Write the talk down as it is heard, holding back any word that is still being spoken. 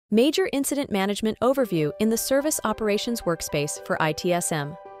Major Incident Management Overview in the Service Operations Workspace for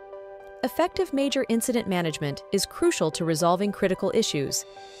ITSM. Effective major incident management is crucial to resolving critical issues,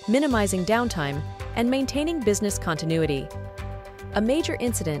 minimizing downtime, and maintaining business continuity. A major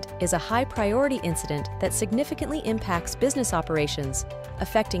incident is a high-priority incident that significantly impacts business operations,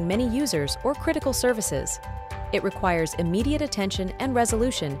 affecting many users or critical services. It requires immediate attention and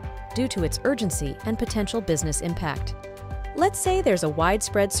resolution due to its urgency and potential business impact. Let's say there's a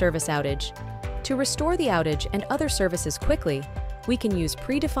widespread service outage. To restore the outage and other services quickly, we can use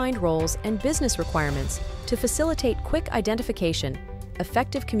predefined roles and business requirements to facilitate quick identification,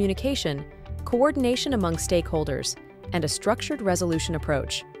 effective communication, coordination among stakeholders, and a structured resolution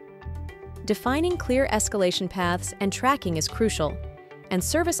approach. Defining clear escalation paths and tracking is crucial, and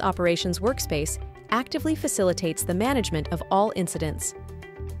Service Operations Workspace actively facilitates the management of all incidents.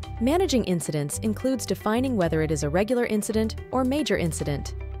 Managing incidents includes defining whether it is a regular incident or major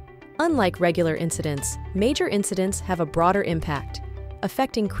incident. Unlike regular incidents, major incidents have a broader impact,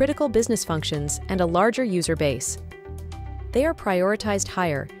 affecting critical business functions and a larger user base. They are prioritized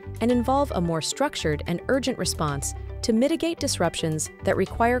higher and involve a more structured and urgent response to mitigate disruptions that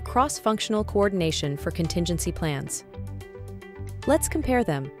require cross-functional coordination for contingency plans. Let's compare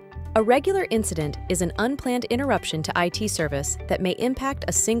them. A regular incident is an unplanned interruption to IT service that may impact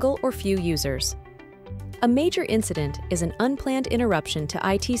a single or few users. A major incident is an unplanned interruption to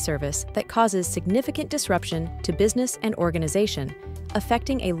IT service that causes significant disruption to business and organization,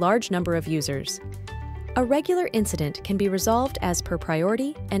 affecting a large number of users. A regular incident can be resolved as per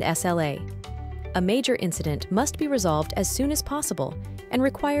priority and SLA. A major incident must be resolved as soon as possible and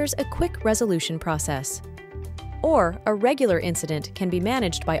requires a quick resolution process. Or a regular incident can be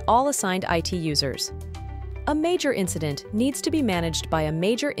managed by all assigned IT users. A major incident needs to be managed by a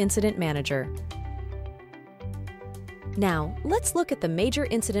major incident manager. Now, let's look at the major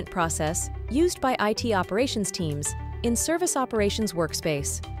incident process used by IT operations teams in Service Operations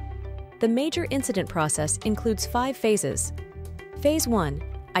Workspace. The major incident process includes 5 phases. Phase 1,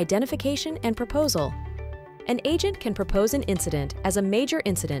 identification and proposal. An agent can propose an incident as a major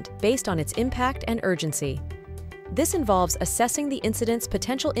incident based on its impact and urgency. This involves assessing the incident's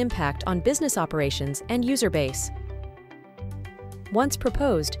potential impact on business operations and user base. Once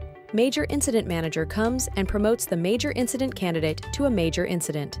proposed, Major Incident Manager comes and promotes the major incident candidate to a major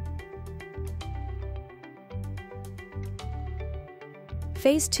incident.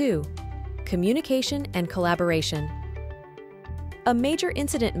 Phase 2, communication and collaboration. A major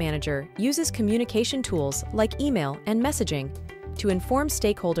incident manager uses communication tools like email and messaging to inform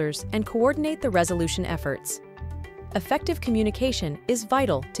stakeholders and coordinate the resolution efforts. Effective communication is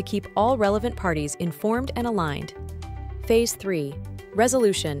vital to keep all relevant parties informed and aligned. Phase 3,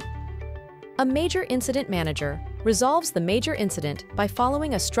 resolution. A major incident manager resolves the major incident by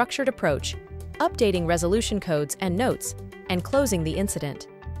following a structured approach, updating resolution codes and notes, and closing the incident.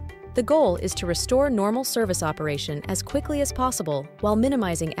 The goal is to restore normal service operation as quickly as possible while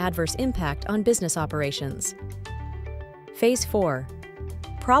minimizing adverse impact on business operations. Phase 4,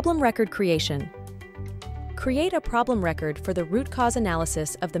 problem record creation. Create a problem record for the root cause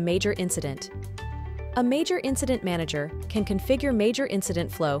analysis of the major incident. A major incident manager can configure major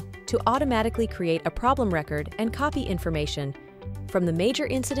incident flow to automatically create a problem record and copy information from the major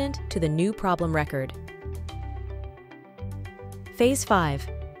incident to the new problem record. Phase 5,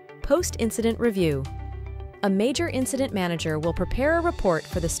 post-incident review. A major incident manager will prepare a report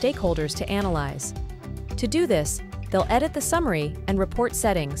for the stakeholders to analyze. To do this, they'll edit the summary and report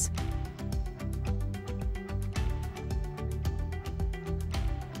settings.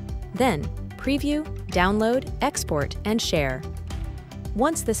 Then, preview, download, export, and share.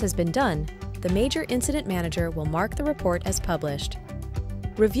 Once this has been done, the Major Incident Manager will mark the report as published.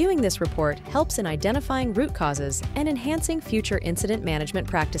 Reviewing this report helps in identifying root causes and enhancing future incident management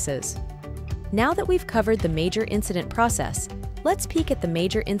practices. Now that we've covered the major incident process, let's peek at the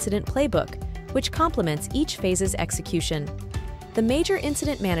Major Incident Playbook, which complements each phase's execution. The Major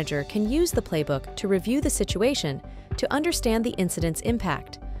Incident Manager can use the playbook to review the situation to understand the incident's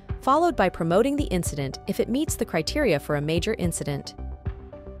impact, followed by promoting the incident if it meets the criteria for a major incident.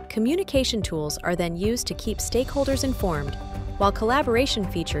 Communication tools are then used to keep stakeholders informed, while collaboration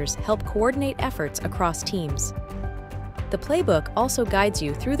features help coordinate efforts across teams. The playbook also guides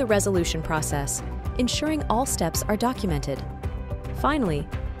you through the resolution process, ensuring all steps are documented. Finally,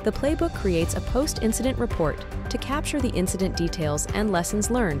 the playbook creates a post-incident report to capture the incident details and lessons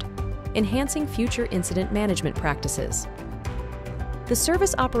learned, enhancing future incident management practices. The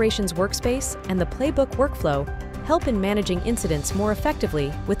Service Operations Workspace and the Playbook workflow help in managing incidents more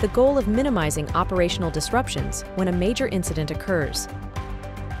effectively with the goal of minimizing operational disruptions when a major incident occurs.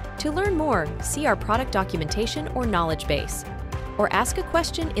 To learn more, see our product documentation or knowledge base, or ask a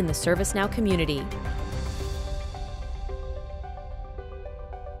question in the ServiceNow community.